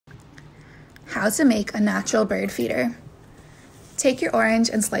How to make a natural bird feeder. Take your orange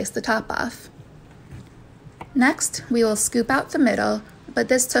and slice the top off. Next, we will scoop out the middle, but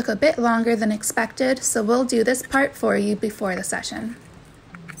this took a bit longer than expected, so we'll do this part for you before the session.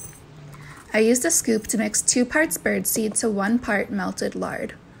 I used a scoop to mix 2 parts birdseed to 1 part melted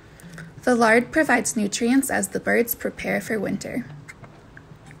lard. The lard provides nutrients as the birds prepare for winter.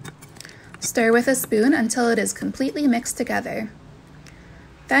 Stir with a spoon until it is completely mixed together.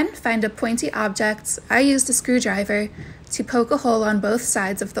 Then find a pointy object. I used a screwdriver to poke a hole on both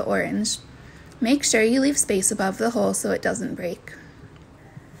sides of the orange. Make sure you leave space above the hole so it doesn't break.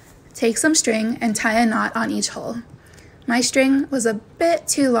 Take some string and tie a knot on each hole. My string was a bit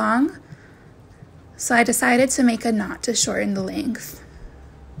too long, so I decided to make a knot to shorten the length.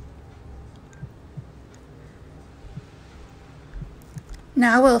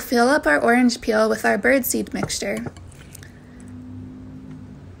 Now we'll fill up our orange peel with our birdseed mixture.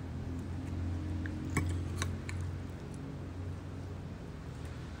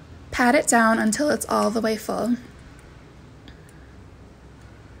 Pat it down until it's all the way full.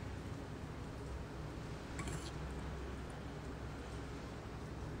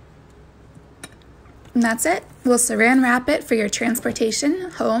 And that's it. We'll saran wrap it for your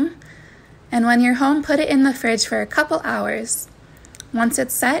transportation home. And when you're home, put it in the fridge for a couple hours. Once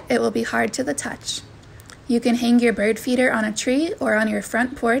it's set, it will be hard to the touch. You can hang your bird feeder on a tree or on your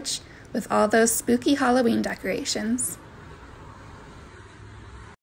front porch with all those spooky Halloween decorations.